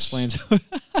 Talia explains.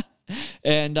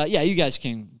 And, you guys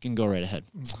can go right ahead.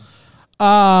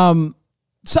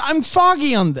 So I'm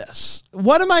foggy on this.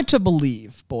 What am I to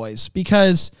believe, boys?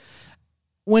 Because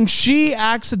when she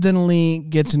accidentally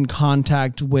gets in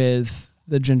contact with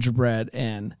the gingerbread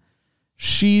and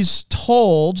she's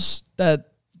told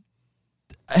that,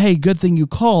 hey, good thing you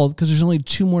called because there's only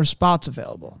 2 more spots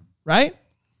available, right?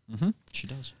 Mm-hmm. She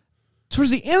does.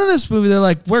 Towards the end of this movie, they're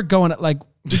like, we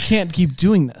can't keep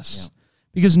doing this.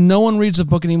 Because no one reads a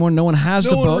book anymore. No one has the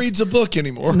book. No one reads a book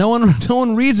anymore. No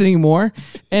one reads anymore,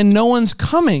 and no one's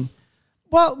coming.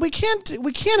 Well, we can't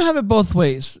have it both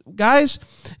ways, guys.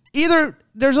 Either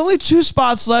there's only 2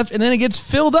 spots left, and then it gets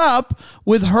filled up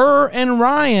with her and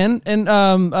Ryan and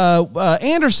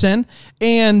Anderson,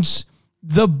 and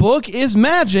the book is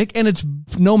magic, and it's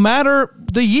no matter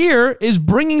the year is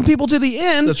bringing people to the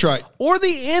inn. That's right. Or the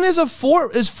inn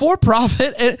is for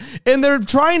profit, and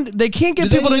they can't get Do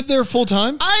people they to live there full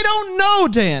time? I don't know,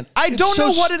 Dan. I don't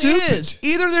know what it is.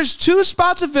 Either there's 2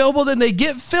 spots available, then they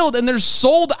get filled and they're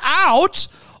sold out,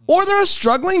 or they're a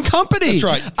struggling company. That's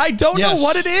right. I don't know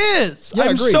what it is. Yeah,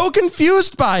 I'm agreed. so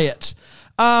confused by it.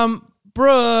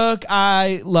 Brooke,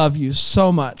 I love you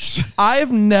so much.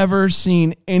 I've never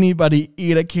seen anybody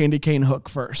eat a candy cane hook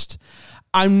first.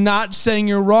 I'm not saying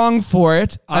you're wrong for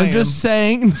it. I'm just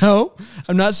saying, no,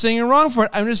 I'm not saying you're wrong for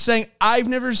it. I'm just saying I've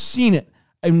never seen it.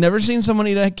 I've never seen someone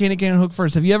eat a candy cane hook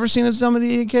first. Have you ever seen somebody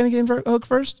eat a candy cane hook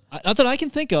first? Not that I can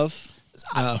think of.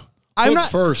 No. I'm Hook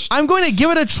not first. I'm going to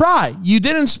give it a try. You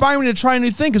did inspire me to try a new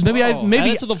thing because Add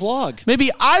it to the vlog.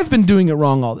 Maybe I've been doing it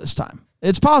wrong all this time.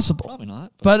 It's possible. Probably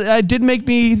not. But it did make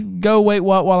me go, wait,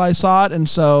 what, while I saw it, and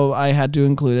so I had to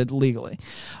include it legally.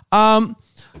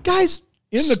 Guys,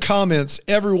 In the comments,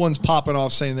 everyone's popping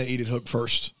off saying they ate it hook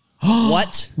first.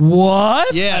 What?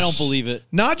 What? Yeah, I don't believe it.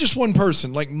 Not just one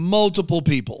person, like multiple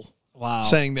people. Wow.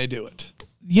 Saying they do it.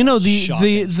 You know, the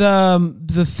Shocking.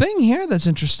 the thing here that's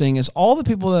interesting is all the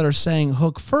people that are saying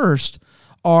hook first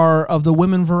are of the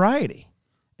women variety,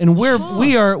 and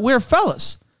we're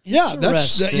fellas. Yeah,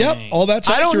 Interesting. yep. All that's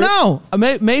I accurate. don't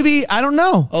know. Maybe I don't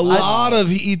know. A lot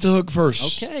of eat the hook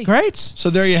first. Okay. Great. So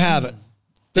there you have it.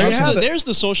 There you have it. There's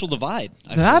the social divide.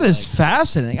 I That feel is like.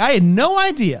 fascinating. I had no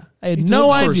idea. I had Eat the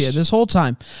no hook idea first. this whole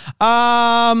time.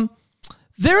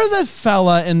 There is a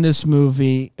fella in this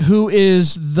movie who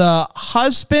is the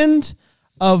husband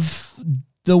of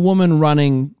the woman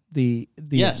running the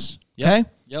Yes. inn. Yep. Okay.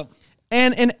 Yep.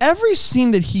 And in every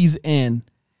scene that he's in,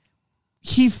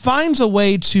 he finds a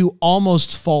way to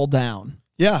almost fall down.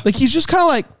 Yeah. Like he's just kind of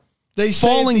like They say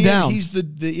falling at the end, down. he's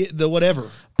the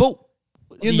whatever. but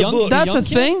In the young- book. that's a young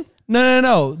kid? thing?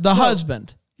 No. The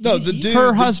husband. No, the dude. Her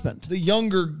the- husband. The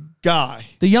younger guy.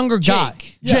 The younger guy.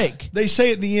 Jake. Yeah. Jake. They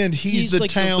say at the end he's the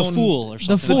like town the fool or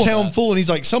something. fool. The town fool, and he's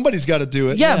like, somebody's got to do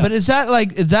it. Yeah, but is that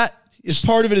It's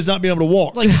part of it is not being able to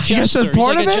walk. Like a I guess jester. that's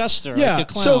part He's like of a it? jester. yeah, Like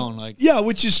a clown. so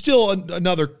which is still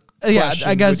another Yeah, question.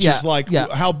 I guess, which yeah, is like yeah.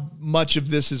 how much of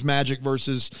this is magic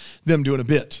versus them doing a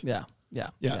bit. Yeah.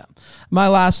 Yeah. My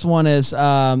last one is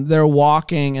they're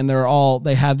walking and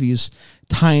they have these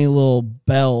tiny little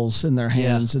bells in their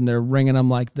hands and they're ringing them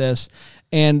like this.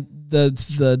 And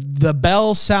the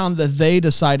bell sound that they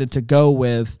decided to go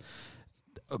with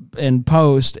in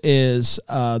post is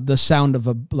the sound of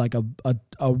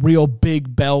a real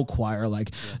big bell choir,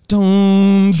 like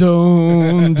dum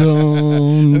dum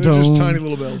dum. They're just dum. tiny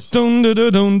little bells. Dum, dum,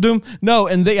 dum, dum, dum. No,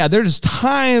 and they're just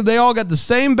tiny. They all got the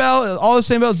same bell, all the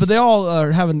same bells, but they all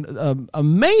are having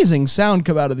amazing sound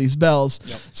come out of these bells.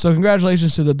 Yep. So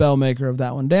congratulations to the bell maker of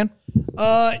that one, Dan.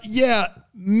 Yeah,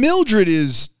 Mildred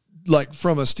is like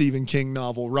from a Stephen King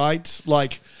novel, right?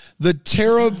 Like the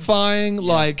terrifying,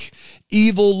 like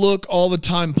evil look all the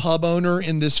time pub owner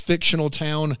in this fictional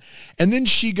town. And then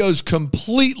she goes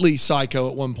completely psycho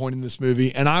at one point in this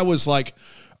movie. And I was like,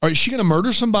 is she going to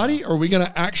murder somebody? Or are we going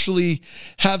to actually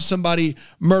have somebody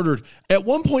murdered? At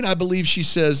one point, I believe she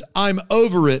says, "I'm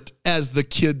over it," as the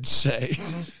kids say.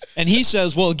 And he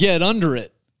says, well, get under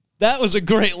it. That was a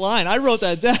great line. I wrote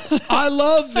that down. I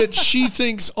love that she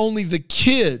thinks only the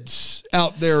kids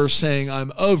out there are saying,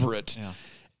 "I'm over it." Yeah.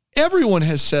 Everyone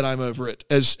has said "I'm over it"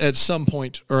 at some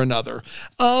point or another.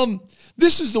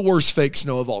 This is the worst fake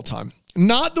snow of all time.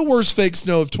 Not the worst fake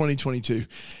snow of 2022.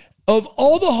 Of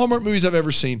all the Hallmark movies I've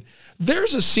ever seen,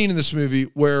 there's a scene in this movie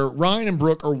where Ryan and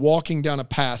Brooke are walking down a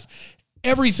path.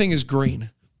 Everything is green.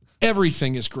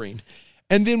 Everything is green.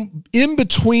 And then in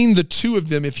between the two of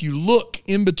them, if you look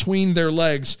in between their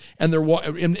legs and they're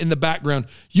in the background,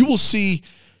 you will see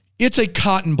it's a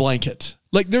cotton blanket.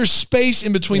 Like there's space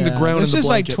in between the ground and This the is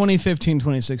like blanket. 2015,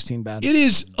 2016 bad. It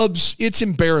is. It's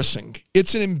embarrassing.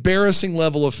 It's an embarrassing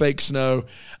level of fake snow,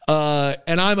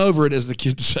 and I'm over it, as the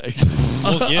kids say.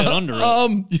 We'll get under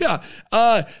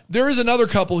it. There is another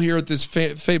couple here at this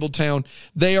fabled town.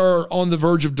 They are on the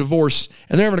verge of divorce,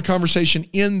 and they're having a conversation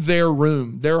in their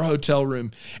room, their hotel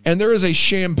room, and there is a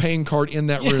champagne cart in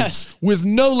that room Yes. with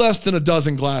no less than a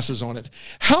dozen glasses on it.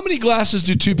 How many glasses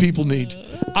do two people need?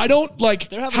 I don't like.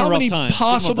 They're having How a rough many time. Give 'em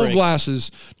a possible break.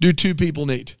 glasses do two people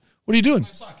need? What are you doing?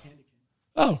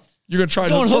 Oh, you're going to try it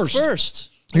Going hook hook first. first.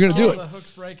 You're going to do it. The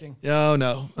hook's breaking. Oh,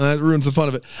 no. That ruins the fun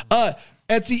of it.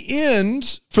 At the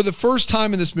end, for the first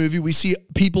time in this movie, we see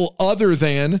people other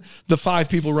than the five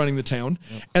people running the town,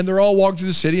 and they're all walking through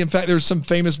the city. In fact, there's some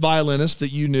famous violinists that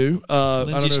you knew. I don't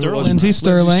know who it Sterling. was. Lindsay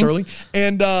Sterling.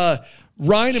 And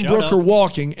Ryan and Shout Brooke out. are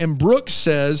walking, and Brooke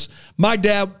says, "My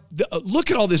dad, look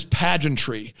at all this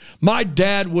pageantry. My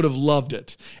dad would have loved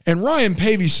it." And Ryan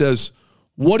Pavey says,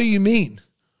 "What do you mean?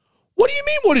 What do you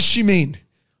mean? What does she mean?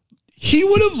 He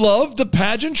would have loved the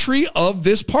pageantry of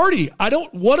this party.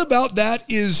 What about that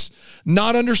is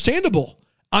not understandable?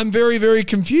 I'm very, very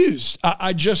confused.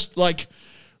 I just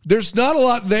there's not a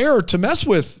lot there to mess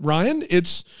with, Ryan.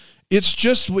 It's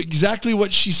just exactly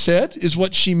what she said is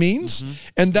what she means,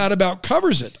 and that about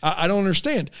covers it. I don't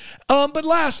understand. But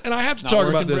last, and I have to talk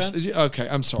about working, this. Okay,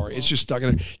 I'm sorry. It's just stuck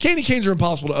in there. Candy canes are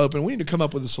impossible to open. We need to come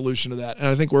up with a solution to that, and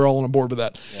I think we're all on board with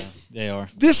that. Yeah, they are.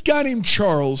 This guy named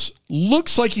Charles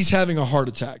looks like he's having a heart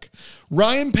attack.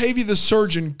 Ryan Pavey, the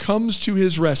surgeon, comes to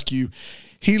his rescue.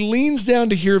 He leans down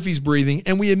to hear if he's breathing,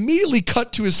 and we immediately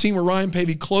cut to a scene where Ryan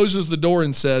Pavey closes the door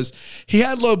and says, he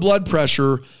had low blood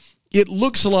pressure. It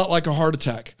looks a lot like a heart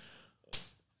attack.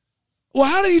 Well,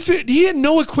 how did he fit? He had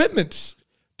no equipment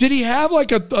Did he have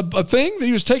like a thing that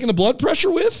he was taking the blood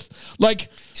pressure with? Like,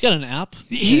 he's got an app.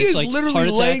 He is like literally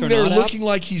laying there looking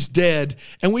like he's dead.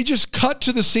 And we just cut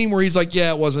to the scene where he's like,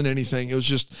 yeah, it wasn't anything. It was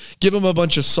just give him a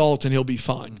bunch of salt and he'll be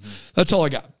fine. That's all I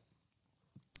got.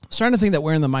 I'm starting to think that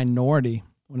we're in the minority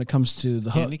when it comes to the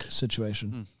Candy? hook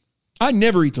situation. I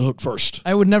never eat the hook first.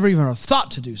 I would never even have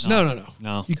thought to do so.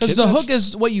 No. Because the hook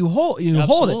is what you hold. You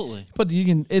hold it, but you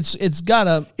can. It's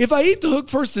gotta. If I eat the hook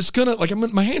first, it's gonna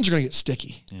my hands are gonna get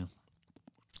sticky. Yeah.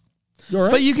 You all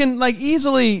right? But you can like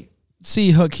easily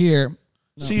see hook here.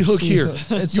 See hook here.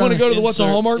 It's You want to go to the insert- What's the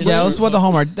Hallmark? Yeah, let's what the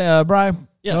Hallmark. Brian,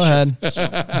 Yeah, go sure.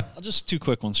 ahead. I'll just two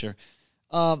quick ones here.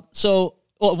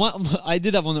 I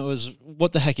did have one that was,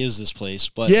 what the heck is this place?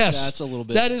 But Yes, that's a little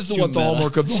bit. That is the too What the meta.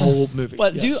 Hallmark of the whole movie.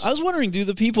 But yes. I was wondering, do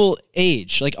the people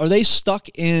age? Like, are they stuck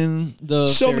in the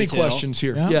so fairy many tale? questions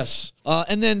here. Yeah. Yes.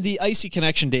 And then the Icy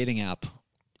Connection dating app.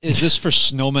 Is this for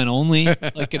snowmen only?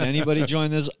 Like, can anybody join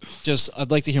this?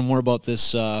 I'd like to hear more about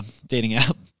this dating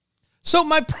app. So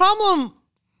my problem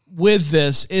with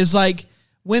this is like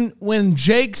when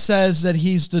Jake says that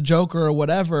he's the Joker or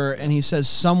whatever, and he says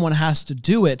someone has to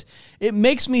do it, it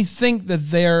makes me think that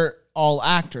they're all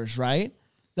actors, right?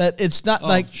 That it's not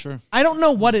sure. I don't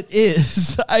know what it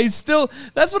is. That's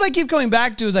what I keep coming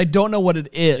back to is I don't know what it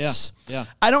is. Yeah.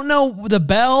 I don't know the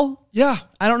bell. Yeah.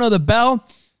 I don't know the bell.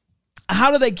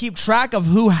 How do they keep track of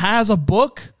who has a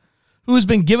book? Who's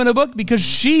been given a book? Because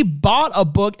she bought a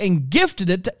book and gifted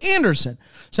it to Anderson.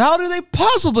 So how do they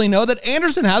possibly know that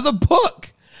Anderson has a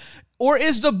book? Or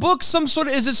is the book some sort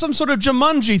of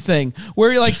Jumanji thing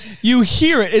where you're like you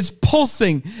hear it, it's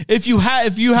pulsing if you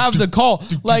have the call?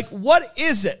 Like, what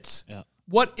is it? Yeah.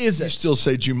 What is it? You still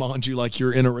say Jumanji like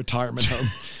you're in a retirement home.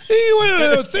 Hey, you went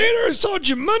to the theater and saw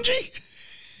Jumanji?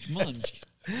 Jumanji.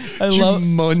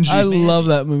 I love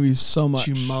that movie so much.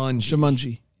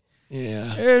 Jumanji. Yeah.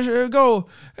 Here's put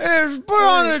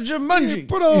on a Jumanji.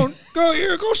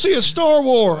 Go see a Star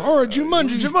Wars or a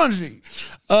Jumanji.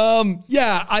 Jumanji.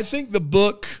 Yeah, I think the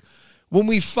book, when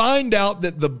we find out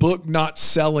that the book not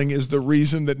selling is the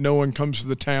reason that no one comes to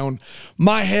the town,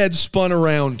 my head spun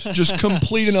around. Just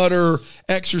complete and utter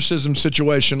exorcism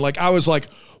situation. Like, I was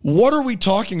like, what are we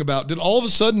talking about? Did all of a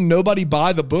sudden nobody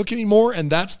buy the book anymore? And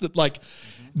that's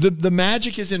the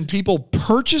magic is in people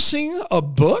purchasing a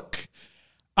book?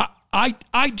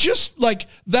 I just like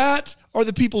that. Are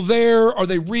the people there? Are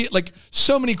they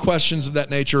so many questions of that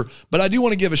nature? But I do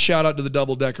want to give a shout out to the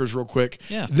double deckers real quick.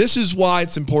 Yeah. This is why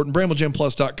it's important.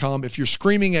 BrambleJamPlus.com. If you're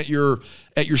screaming at your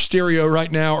stereo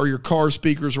right now or your car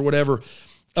speakers or whatever,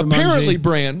 apparently,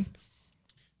 Bran,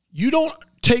 you don't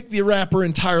take the wrapper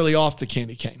entirely off the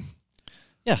candy cane.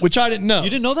 Yeah. Which I didn't know. You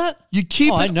didn't know that? You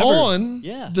keep it on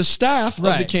the staff of the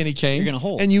Right. candy cane. You're gonna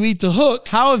hold. And you eat the hook.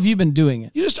 How have you been doing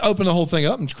it? You just open the whole thing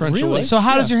up and crunch away. So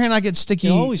how does your hand not get sticky?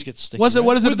 It always gets sticky, What is it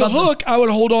With the about hook, I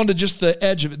would hold on to just the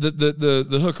edge of it,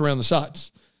 the hook around the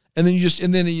sides. And then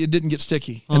it didn't get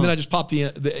sticky. And then I just pop the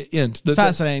end.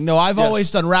 Fascinating. No, I've Yes.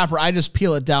 always done wrapper. I just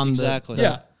peel it down. Exactly.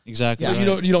 Yeah. Exactly. But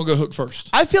right. you don't go hook first.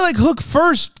 I feel like hook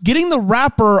first. Getting the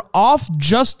wrapper off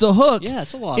just the hook. Yeah,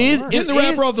 it's a lot of work. Getting the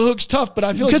wrapper off the hook's tough, but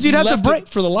I feel like Because if you'd you have to left break- it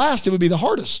for the last, it would be the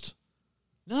hardest.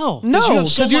 No,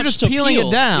 because you're just peeling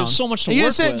it down. You have so much to You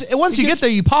work just- with. Once you get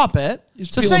there, you pop it.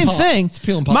 It's the peel and same pop. thing. It's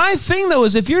peel and pop. My thing though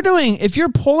is if you're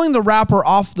pulling the wrapper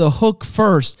off the hook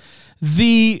first,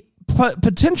 the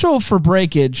potential for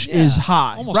breakage is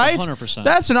high, almost right? 100%.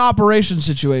 That's an operation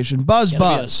situation. Buzz, Gotta be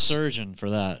a buzz. surgeon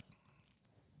for that.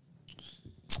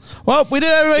 Well, we did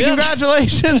everybody. Yeah.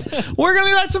 Congratulations. We're going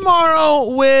to be back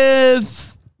tomorrow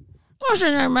with... What's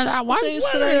the name of that one? What day is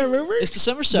today? It's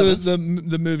December 7th.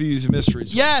 The movies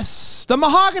mysteries. Yes, the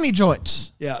mahogany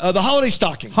joints. Yeah. The holiday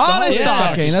stocking. Holiday The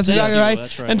stocking. That's Thank exactly you. right.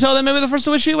 That's right. Until then, maybe the first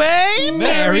to wish you a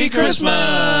Merry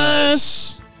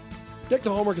Christmas. Deck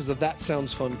the Hallmark is the That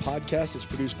Sounds Fun podcast. It's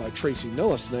produced by Tracy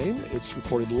Noah's name. It's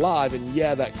recorded live in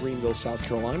that Greenville, South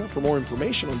Carolina. For more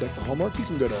information on Deck the Hallmark, you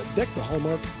can go to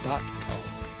deckthehallmark.com.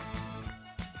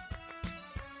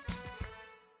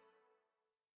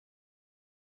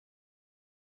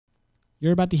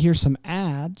 You're about to hear some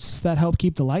ads that help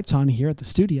keep the lights on here at the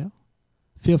studio.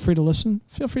 Feel free to listen.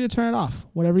 Feel free to turn it off,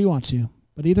 whatever you want to.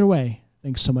 But either way,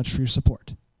 thanks so much for your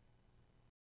support.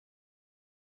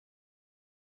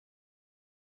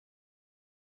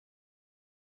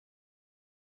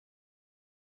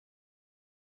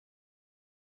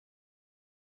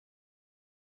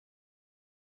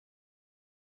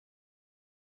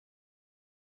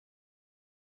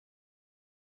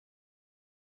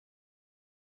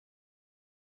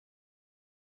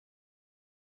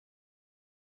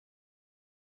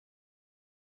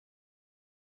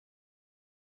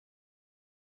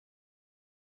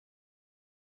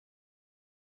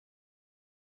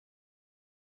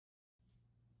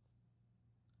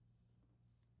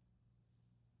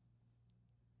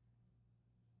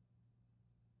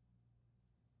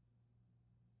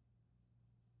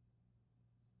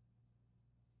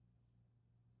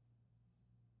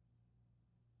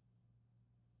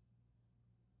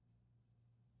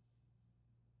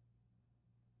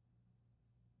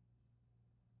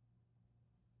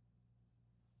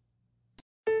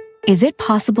 Is it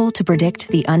possible to predict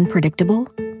the unpredictable?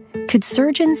 Could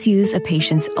surgeons use a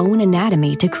patient's own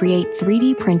anatomy to create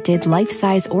 3D printed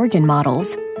life-size organ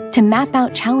models to map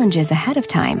out challenges ahead of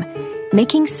time,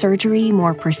 making surgery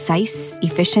more precise,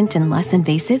 efficient, and less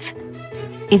invasive?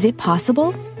 Is it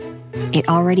possible? It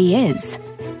already is,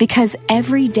 because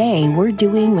every day we're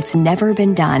doing what's never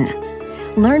been done.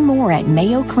 Learn more at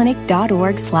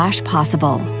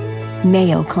mayoclinic.org/possible.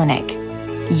 Mayo Clinic.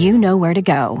 You know where to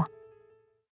go.